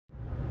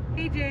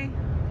Hey Jay.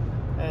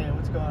 Hey,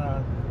 what's going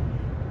on?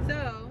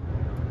 So,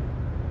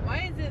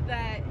 why is it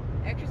that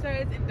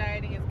exercise and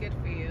dieting is good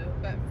for you,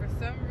 but for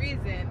some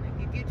reason,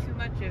 if you do too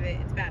much of it,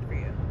 it's bad for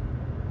you?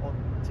 Well,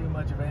 too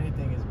much of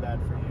anything is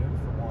bad for you,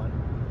 for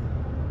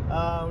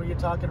one. Were you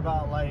talking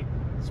about, like,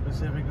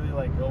 specifically,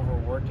 like,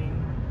 overworking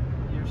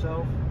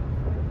yourself?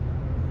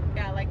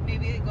 Yeah, like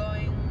maybe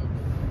going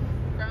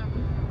from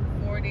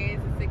 4 days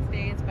to 6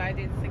 days, 5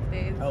 days to 6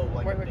 days, Oh,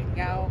 like or a big working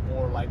deal. out.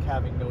 Or, like,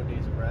 having no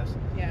days of rest.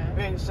 Yeah.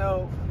 Okay,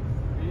 so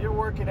you're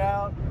working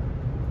out.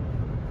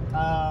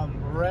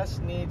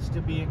 Rest needs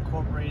to be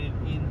incorporated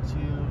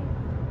into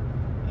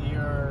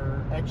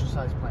your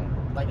exercise plan.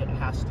 Like, it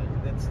has to.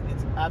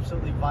 It's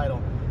absolutely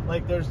vital.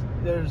 Like, there's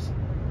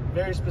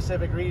very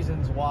specific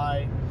reasons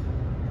why,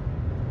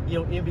 you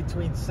know, in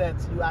between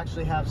sets you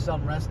actually have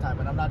some rest time.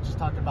 And I'm not just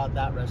talking about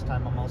that rest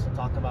time, I'm also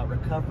talking about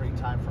recovery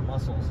time for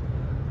muscles,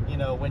 you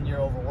know, when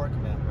you're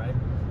overworking them, right?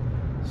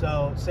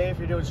 So say if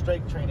you're doing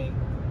strength training,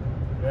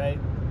 right,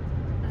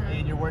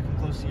 and you're working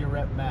close to your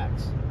rep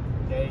max,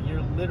 okay,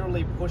 you're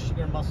literally pushing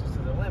your muscles to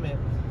the limit,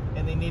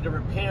 and they need to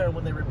repair.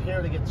 When they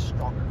repair, they get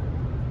stronger,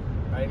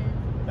 right?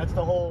 That's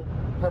the whole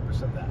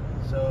purpose of that.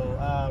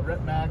 So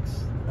rep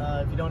max,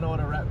 if you don't know what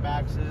a rep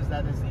max is,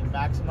 that is the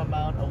maximum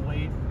amount of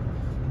weight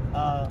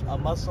a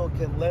muscle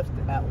can lift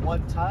at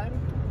one time.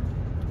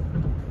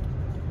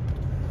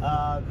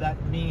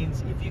 That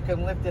means if you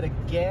can lift it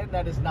again,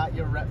 that is not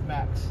your rep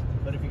max.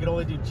 But if you can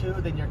only do two,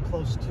 then you're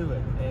close to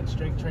it. And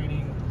strength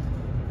training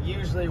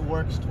usually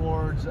works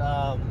towards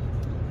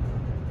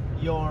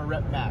your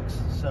rep max.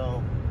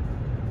 So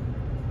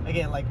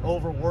again, like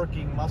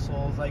overworking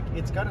muscles, like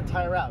it's gonna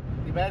tire out.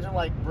 Imagine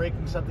like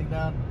breaking something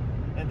down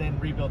and then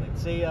rebuilding.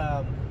 Say,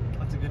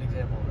 what's a good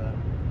example of that?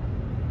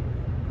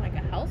 Like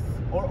a house?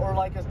 Or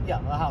like a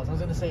house. I was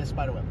gonna say a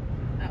spider web.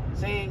 Oh.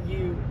 Say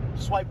you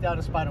swipe down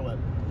a spider web.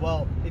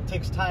 Well, it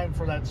takes time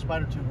for that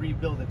spider to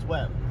rebuild its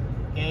web.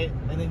 Okay?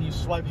 And then you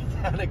swipe it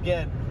down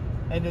again,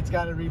 and it's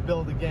got to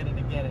rebuild again and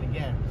again and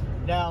again.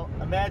 Now,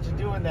 imagine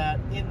doing that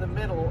in the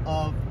middle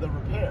of the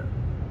repair.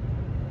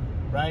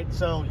 Right?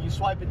 So you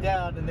swipe it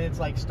down, and then it's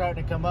like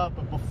starting to come up,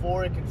 but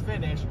before it can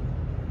finish,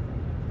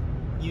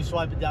 you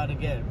swipe it down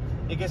again.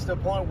 It gets to a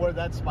point where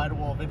that spider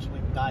will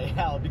eventually die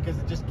out because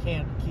it just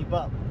can't keep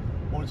up,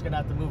 or it's going to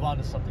have to move on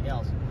to something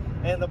else.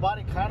 And the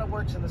body kind of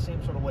works in the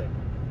same sort of way.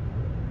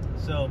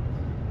 So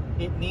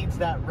it needs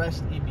that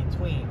rest in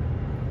between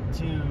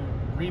to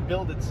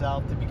rebuild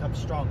itself to become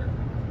stronger.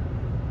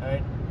 All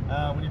right.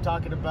 When you're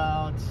talking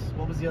about,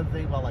 what was the other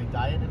thing about, like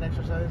diet and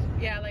exercise?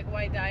 Yeah, like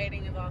why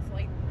dieting is also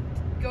like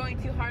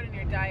going too hard on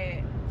your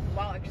diet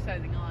while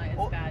exercising a lot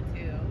is bad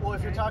too. Well,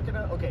 if you're talking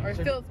to, okay. Or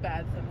so feels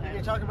bad sometimes.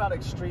 You're talking about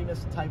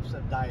extremist types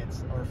of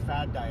diets, or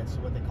fad diets is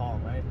what they call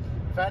them, right?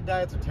 Fad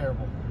diets are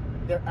terrible.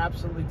 They're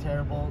absolutely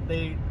terrible.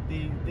 They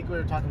think we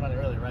were talking about it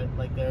earlier, right?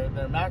 Like they're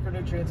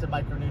macronutrients and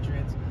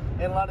micronutrients,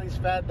 and a lot of these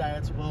fad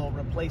diets will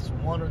replace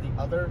one or the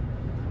other.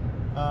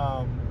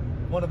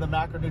 One of the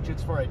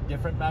macronutrients for a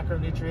different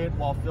macronutrient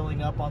while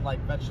filling up on like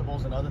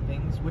vegetables and other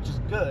things, which is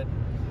good.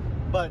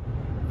 But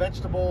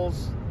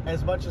vegetables,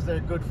 as much as they're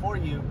good for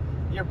you,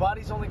 your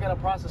body's only going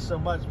to process so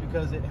much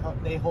because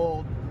they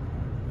hold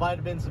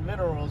vitamins and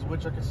minerals,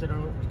 which are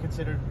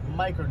considered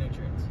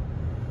micronutrients.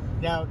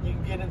 Now, you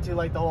can get into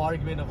like the whole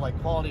argument of like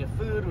quality of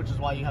food, which is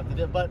why you have to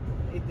do it, but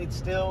it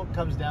still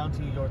comes down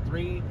to your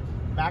three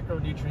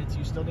macronutrients.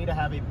 You still need to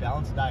have a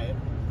balanced diet,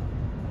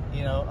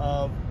 you know,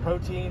 of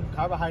protein,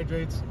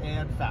 carbohydrates,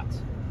 and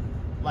fats.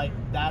 Like,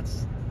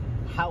 that's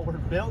how we're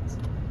built.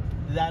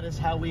 That is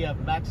how we have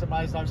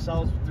maximized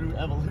ourselves through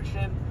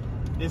evolution.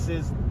 This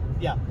is,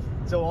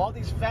 so all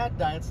these fat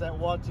diets that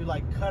want to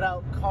like cut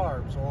out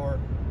carbs or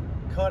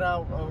cut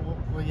out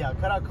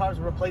carbs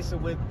and replace it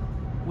with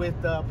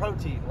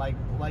protein,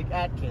 like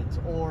Atkins,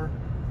 or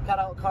cut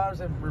out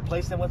carbs and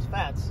replace them with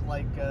fats,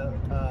 like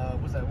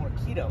what's that one,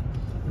 keto,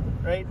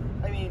 right?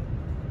 I mean,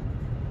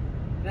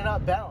 they're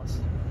not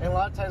balanced, and a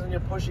lot of times when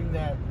you're pushing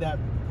that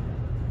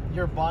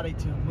your body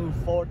to move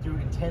forward through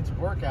intense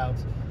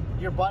workouts,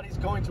 your body's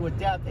going to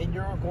adapt, and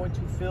you're going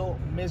to feel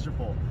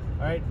miserable.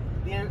 All right,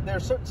 there are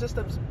certain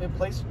systems in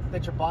place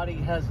that your body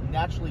has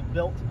naturally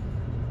built,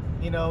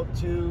 you know,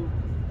 to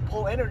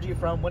pull energy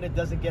from when it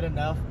doesn't get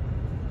enough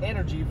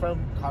energy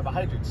from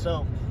carbohydrates.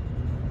 So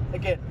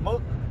again,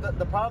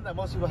 the problem that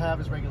most people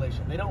have is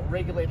regulation. They don't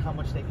regulate how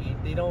much they eat.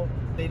 They don't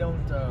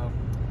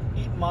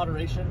eat in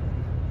moderation.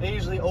 They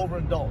usually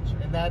overindulge,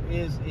 and that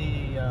is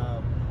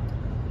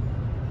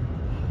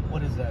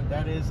what is that?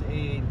 That is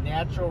a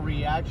natural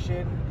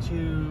reaction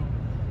to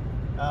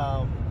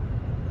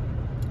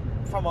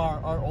from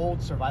our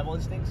old survival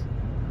instincts.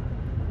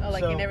 Oh,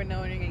 like you never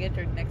know when you're gonna get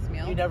your next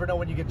meal. You never know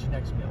when you get your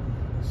next meal.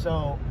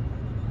 So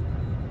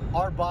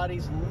our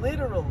bodies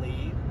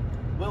literally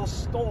will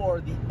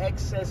store the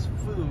excess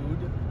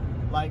food,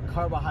 like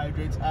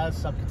carbohydrates, as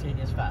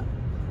subcutaneous fat,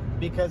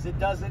 because it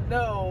doesn't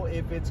know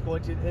if it's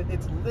going to.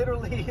 It's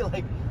literally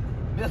like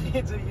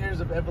millions of years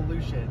of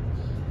evolution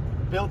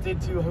built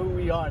into who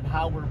we are and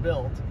how we're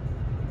built,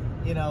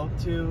 you know,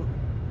 to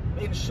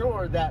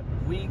ensure that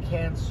we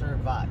can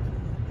survive.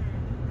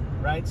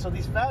 Right? So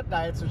these fad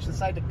diets, which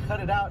decide to cut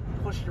it out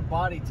and push your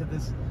body to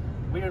this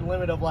weird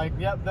limit of like,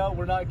 yep, no,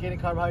 we're not getting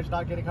carbohydrates,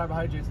 not getting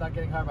carbohydrates, not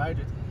getting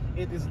carbohydrates.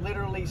 It is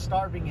literally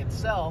starving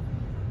itself,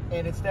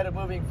 and instead of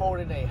moving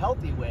forward in a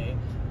healthy way,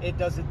 it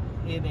does it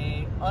in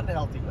a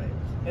unhealthy way.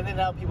 And then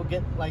now people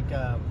get like,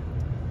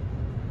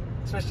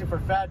 especially for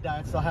fad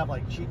diets, they'll have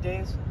like cheat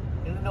days,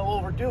 and then they'll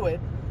overdo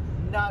it,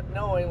 not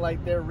knowing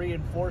like they're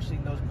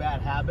reinforcing those bad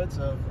habits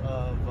of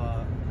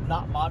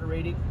not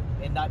moderating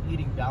and not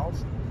eating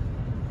balanced.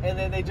 And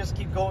then they just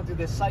keep going through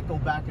this cycle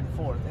back and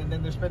forth. And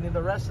then they're spending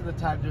the rest of the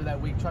time during that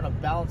week trying to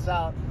balance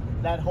out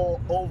that whole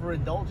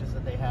overindulgence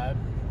that they had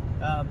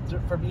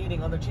from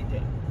eating on their cheat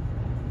day.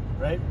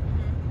 Right?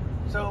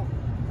 So,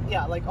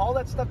 yeah, like all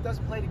that stuff does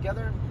play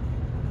together.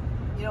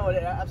 You know,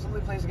 it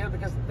absolutely plays together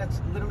because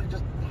that's literally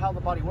just how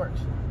the body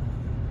works.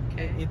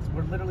 Okay.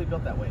 We're literally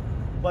built that way.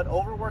 But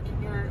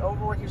overworking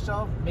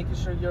yourself, making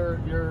sure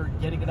you're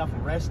getting enough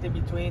rest in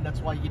between.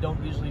 That's why you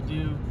don't usually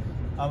do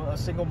a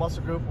single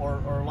muscle group, or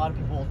a lot of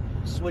people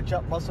switch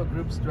up muscle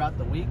groups throughout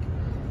the week.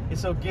 And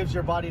so it gives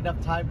your body enough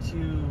time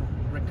to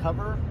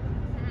recover.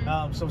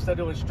 So instead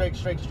of doing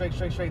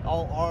straight,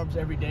 all arms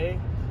every day,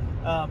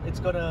 it's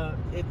gonna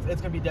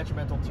be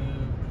detrimental to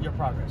your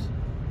progress.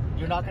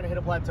 You're not gonna hit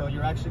a plateau.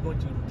 You're actually going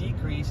to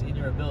decrease in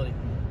your ability.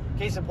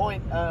 Case in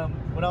point,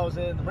 when I was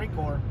in the Marine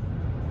Corps,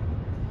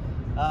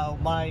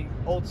 my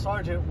old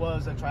sergeant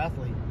was a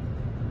triathlete.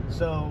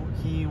 So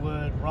he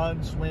would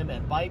run, swim,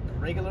 and bike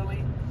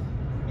regularly.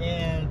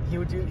 And he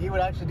would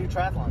actually do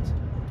triathlons.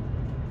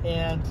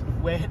 And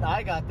when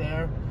I got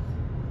there,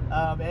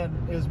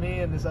 and it was me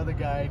and this other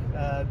guy.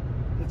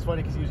 It's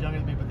funny because he was younger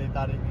than me, but they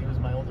thought he was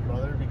my older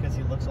brother because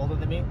he looks older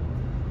than me.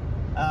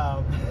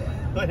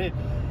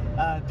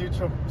 Dude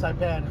from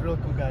Saipan, real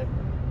cool guy.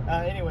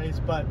 Anyways,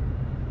 but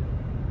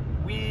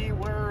we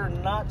were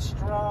not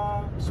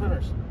strong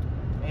swimmers,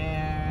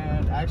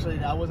 and actually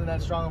I wasn't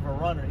that strong of a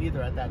runner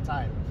either at that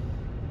time,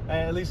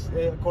 at least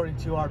according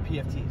to our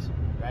PFTs,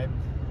 right?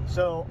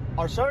 So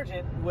our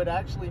sergeant would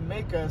actually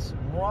make us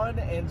run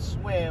and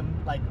swim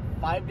like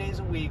 5 days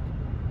a week,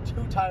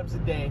 2 times a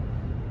day,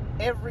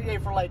 every day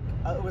for like,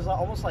 it was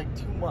almost like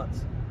 2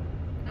 months.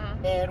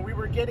 And we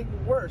were getting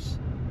worse,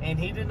 and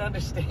he didn't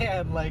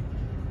understand. Like,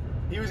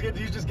 he was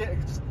just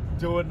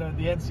doing the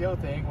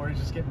NCO thing where he's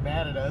just getting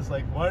mad at us,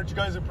 like, why aren't you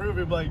guys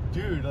improving? Like,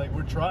 dude, like,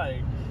 we're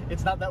trying.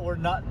 It's not that we're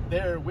not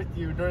there with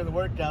you during the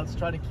workouts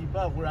trying to keep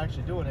up. We're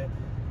actually doing it.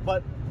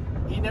 But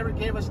he never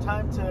gave us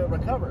time to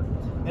recover.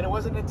 And it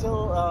wasn't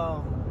until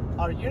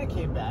our unit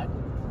came back,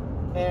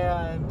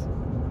 and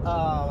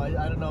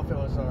I don't know if it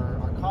was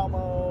our commo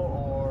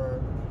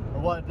or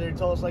what, they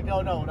told us like,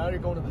 oh no, now you're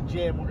going to the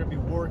gym, we're going to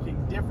be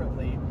working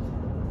differently.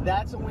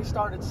 That's when we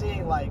started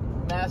seeing like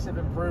massive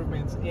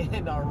improvements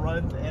in our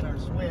runs and our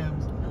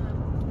swims,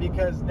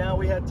 because now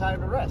we had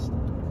time to rest.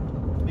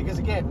 Because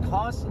again,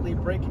 constantly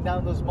breaking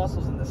down those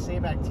muscles in the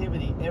same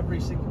activity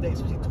every single day,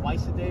 especially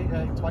twice a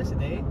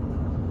day.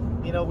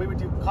 You know, we would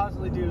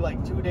constantly do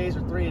like 2 days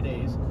or 3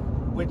 days,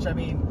 which I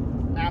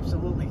mean,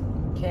 absolutely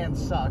can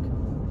suck,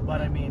 but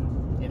I mean,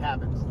 it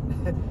happens,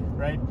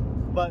 right?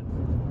 But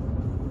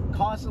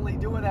constantly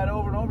doing that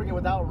over and over again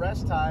without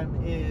rest time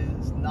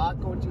is not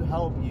going to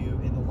help you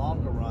in the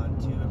longer run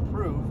to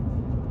improve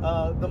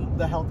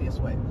the healthiest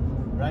way,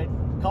 right?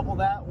 Couple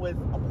that with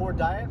a poor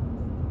diet,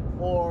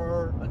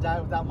 or a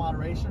diet without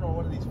moderation, or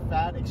one of these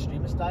fat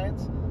extremist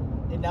diets,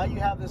 and now you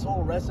have this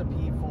whole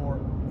recipe for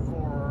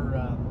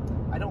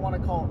I don't want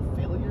to call it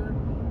failure,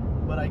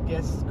 but I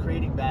guess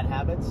creating bad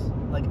habits,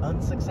 like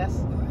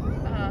unsuccess.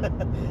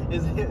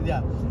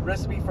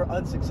 Recipe for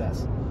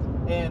unsuccess.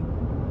 And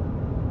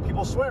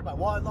people swear by,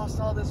 well, I lost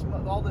all this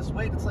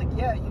weight. It's like,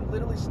 yeah, you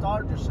literally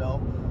starved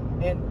yourself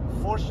and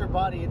forced your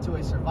body into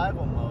a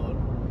survival mode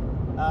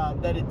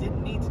that it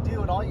didn't need to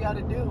do, and all you had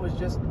to do was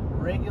just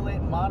regulate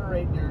and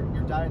moderate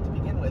your diet to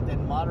begin with,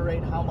 and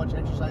moderate how much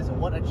exercise and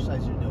what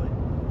exercise you're doing,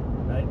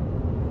 right?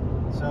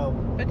 So,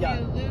 but yeah.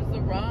 you lose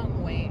the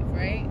wrong weight,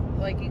 right?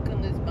 Like, you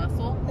can lose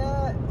muscle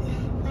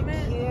from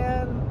it? You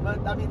can, but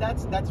I mean,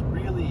 that's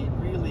really,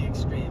 really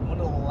extreme. One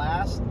of the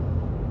last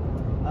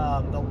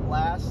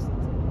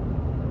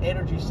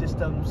energy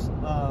systems,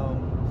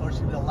 or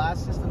excuse me, the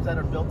last systems that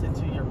are built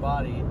into your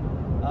body,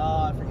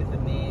 I forget the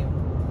name.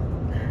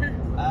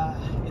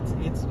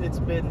 It's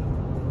been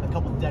a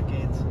couple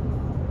decades,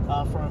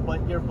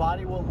 but your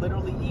body will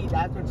literally eat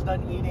after it's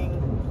done eating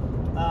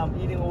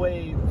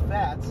away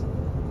fats.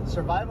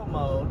 Survival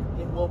mode,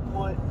 it will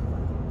put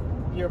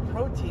your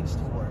proteins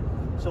to work.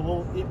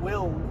 So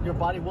your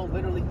body will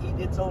literally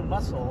eat its own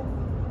muscle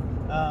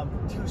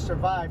to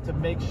survive, to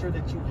make sure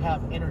that you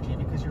have energy,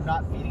 because you're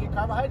not feeding it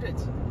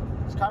carbohydrates.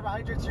 Because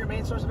carbohydrates are your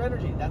main source of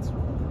energy. That's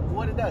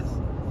what it does,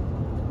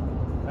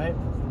 right?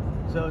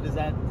 So does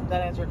that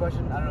answer your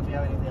question? I don't know if you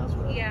have anything else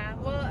for that. Yeah,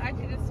 well,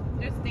 actually,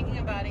 just thinking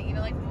about it, you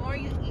know, like, the more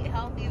you eat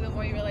healthy, the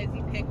more you realize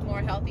you pick more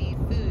healthy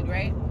food,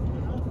 right?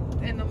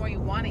 And the more you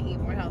want to eat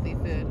more healthy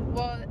food.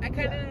 Well, I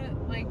kind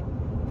of like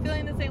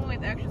feeling the same way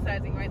with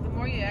exercising, right? The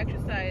more you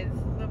exercise,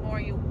 the more more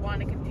you want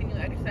to continue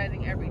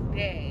exercising every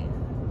day.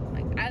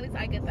 Like, at least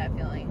I get that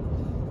feeling.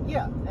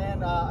 Yeah,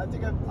 and I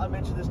think I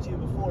mentioned this to you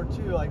before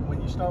too. Like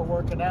when you start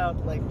working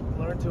out, like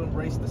learn to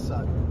embrace the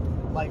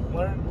sun. Like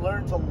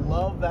learn to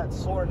love that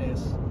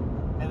soreness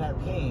and that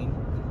pain,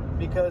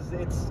 because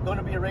it's going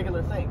to be a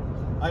regular thing.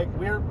 Like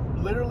we're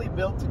literally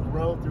built to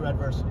grow through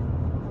adversity,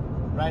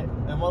 right?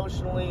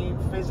 Emotionally,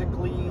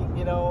 physically,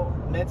 you know,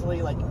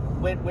 mentally. Like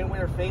when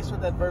we're faced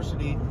with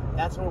adversity,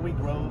 that's where we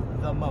grow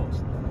the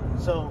most.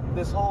 So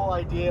this whole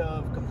idea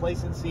of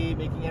complacency,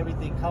 making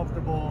everything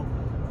comfortable,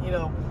 you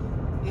know,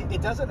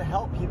 it doesn't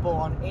help people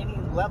on any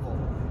level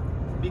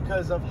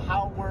because of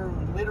how we're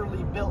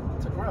literally built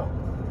to grow,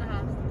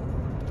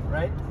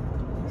 right?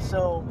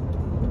 So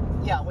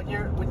yeah, when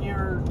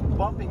you're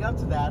bumping up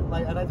to that,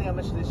 like, and I think I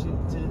mentioned this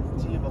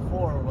to you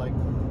before, like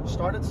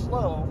start it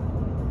slow,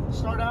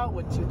 start out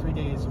with 2-3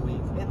 days a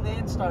week, and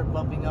then start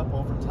bumping up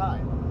over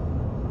time,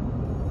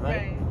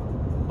 right?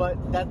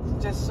 But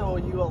that's just so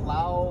you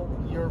allow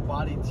your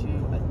body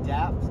to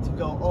adapt, to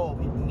go, oh,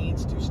 it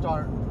needs to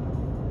start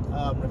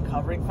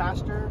recovering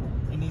faster,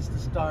 it needs to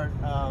start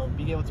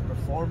being able to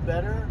perform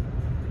better,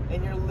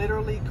 and you're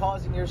literally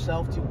causing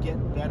yourself to get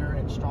better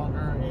and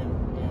stronger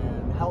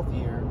and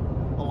healthier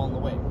along the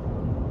way.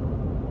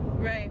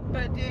 Right,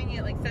 but doing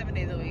it like 7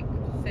 days a week,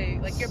 say,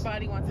 like your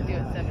body wants to do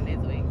it 7 days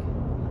a week.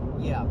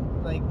 Yeah,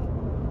 like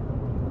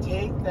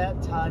take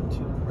that time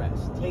to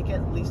rest. Take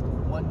at least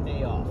 1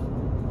 day off,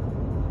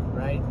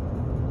 right?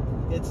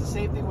 It's the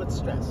same thing with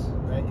stress,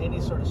 right? Any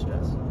sort of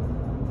stress.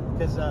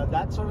 Because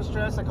that sort of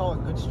stress, I call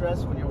it good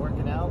stress when you're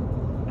working out.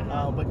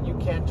 But you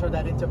can turn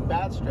that into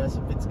bad stress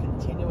if it's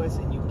continuous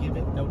and you give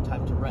it no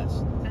time to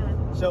rest.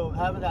 So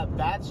having that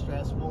bad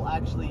stress will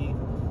actually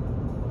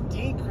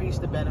decrease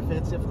the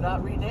benefits, if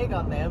not renege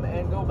on them,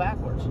 and go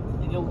backwards.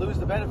 And you'll lose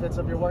the benefits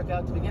of your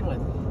workout to begin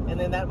with. And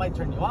then that might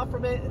turn you off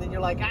from it, and then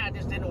you're like, it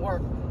just didn't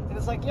work. And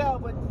it's like, yeah,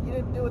 but you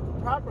didn't do it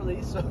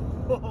properly, so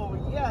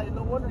yeah,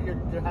 no wonder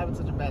you're having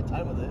such a bad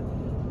time with it.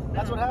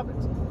 That's what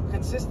happens.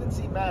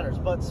 Consistency matters,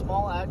 but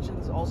small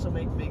actions also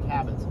make big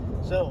habits.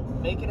 So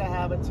make it a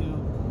habit to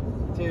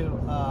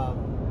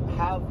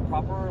have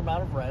proper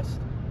amount of rest,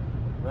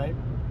 right?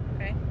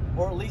 Okay.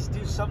 Or at least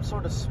do some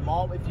sort of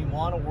small, if you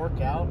want to work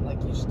out,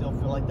 like you still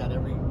feel like that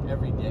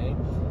every day,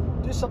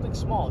 do something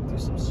small. Do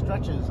some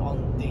stretches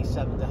on day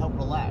 7 to help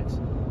relax,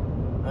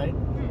 right?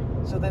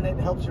 So then it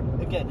helps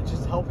it's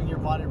just helping your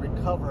body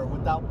recover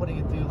without putting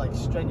it through like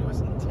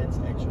strenuous, intense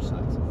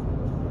exercise.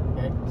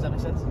 Okay, does that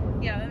make sense?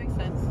 Yeah, that makes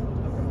sense.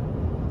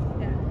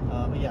 Okay.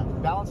 Yeah. But yeah,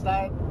 balanced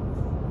diet,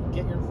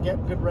 get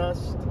good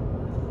rest,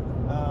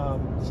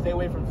 stay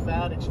away from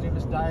fat,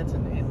 extremist diets,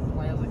 and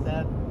plans like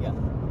that. Yeah.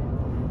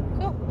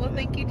 Cool. Well,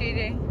 thank you,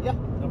 JJ. Yeah,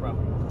 no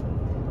problem.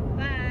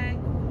 Bye.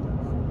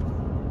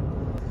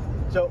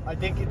 So I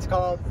think it's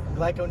called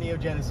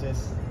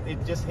glyconeogenesis.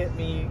 It just hit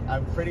me.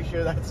 I'm pretty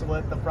sure that's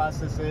what the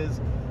process is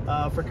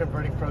for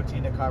converting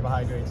protein to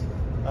carbohydrates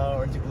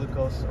or to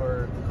glucose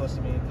or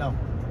glucosamine. No,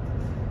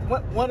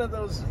 one of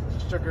those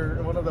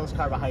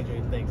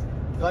carbohydrate things.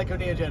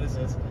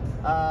 Glyconeogenesis.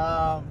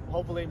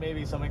 Hopefully,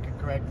 maybe someone can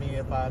correct me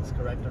if that's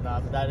correct or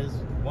not. But that is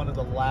one of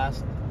the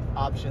last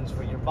options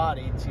for your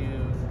body to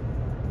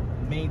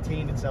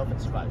maintain itself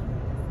and survive.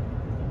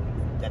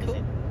 That is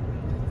it.